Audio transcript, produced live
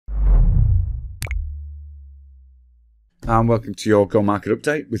and welcome to your Go Market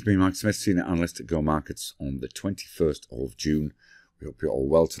Update with me, Mike Smith, Senior Analyst at Go Markets on the 21st of June. We hope you're all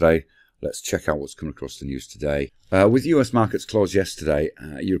well today. Let's check out what's coming across the news today. With US markets closed yesterday,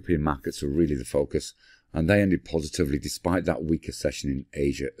 European markets were really the focus, and they ended positively despite that weaker session in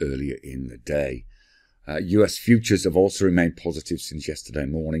Asia earlier in the day. US futures have also remained positive since yesterday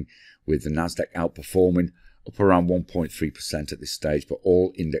morning, with the Nasdaq outperforming, up around 1.3% at this stage, but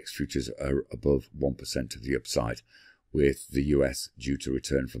all index futures are above 1% to the upside, with the US due to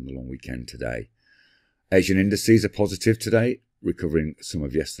return from the long weekend today. Asian indices are positive today, recovering some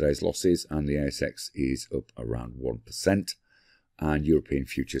of yesterday's losses, and the ASX is up around 1%, and European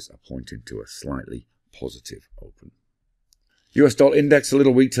futures are pointing to a slightly positive open. US dollar index a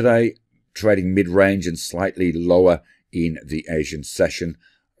little weak today, trading mid-range and slightly lower in the Asian session.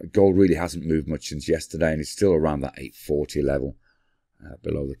 Gold really hasn't moved much since yesterday and is still around that 840 level,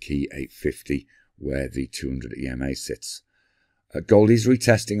 below the key 850 where the 200 EMA sits. Gold is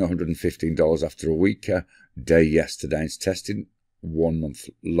retesting $115 after a weaker day yesterday. It's testing 1 month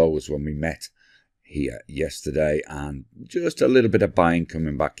lows when we met here yesterday, and just a little bit of buying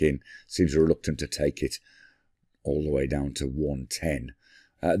coming back in. Seems reluctant to take it all the way down to 110.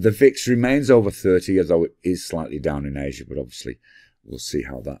 The VIX remains over 30, although it is slightly down in Asia, but obviously we'll see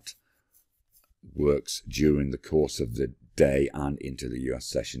how that works during the course of the day and into the US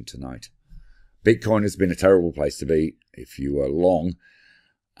session tonight. Bitcoin has been a terrible place to be if you were long,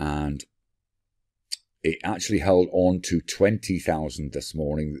 and it actually held on to 20,000 this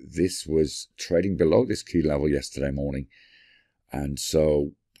morning. This was trading below this key level yesterday morning, and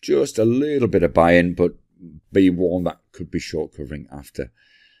so just a little bit of buy-in, but be warned that could be short covering after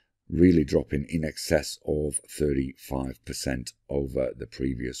really dropping in excess of 35% over the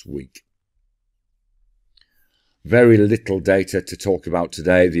previous week. Very little data to talk about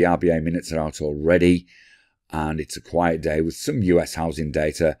today. The RBA minutes are out already, and it's a quiet day with some US housing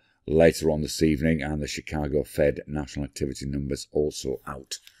data later on this evening, and the Chicago Fed national activity numbers also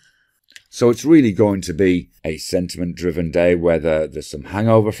out. So it's really going to be a sentiment-driven day, whether there's some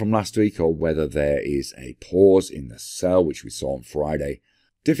hangover from last week or whether there is a pause in the sell, which we saw on Friday.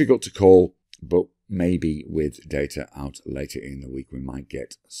 Difficult to call, but maybe with data out later in the week, we might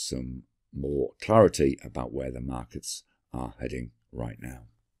get some more clarity about where the markets are heading right now.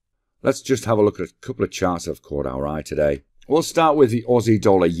 Let's just have a look at a couple of charts that have caught our eye today. We'll start with the Aussie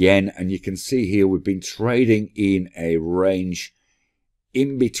dollar yen, and you can see here we've been trading in a range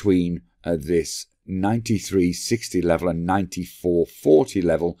in between this 93.60 level and 94.40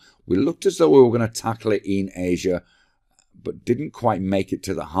 level. We looked as though we were going to tackle it in Asia, but didn't quite make it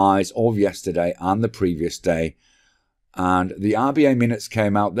to the highs of yesterday and the previous day. And the RBA minutes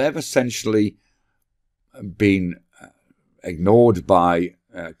came out. They've essentially been ignored by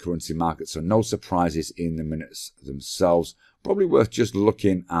currency markets, so no surprises in the minutes themselves. Probably worth just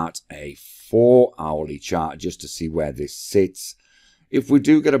looking at a 4-hourly chart just to see where this sits. If we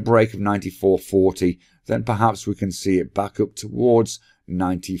do get a break of 94.40, then perhaps we can see it back up towards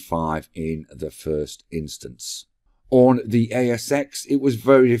 95 in the first instance. On the ASX, it was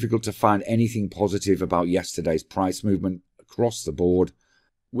very difficult to find anything positive about yesterday's price movement across the board,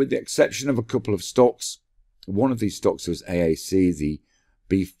 with the exception of a couple of stocks. One of these stocks was AAC, the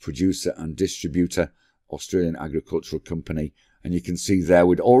beef producer and distributor, Australian agricultural company, and you can see there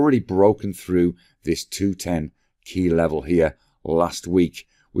we'd already broken through this 210 key level here last week.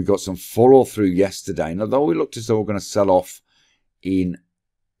 We got some follow through yesterday, and although we looked as though we're going to sell off in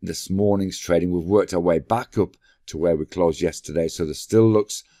this morning's trading, we've worked our way back up to where we closed yesterday, so there still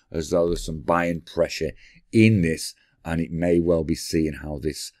looks as though there's some buying pressure in this, and it may well be seeing how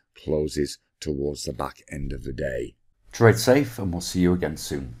this closes towards the back end of the day. Trade safe, and we'll see you again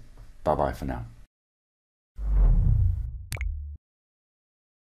soon. Bye bye for now.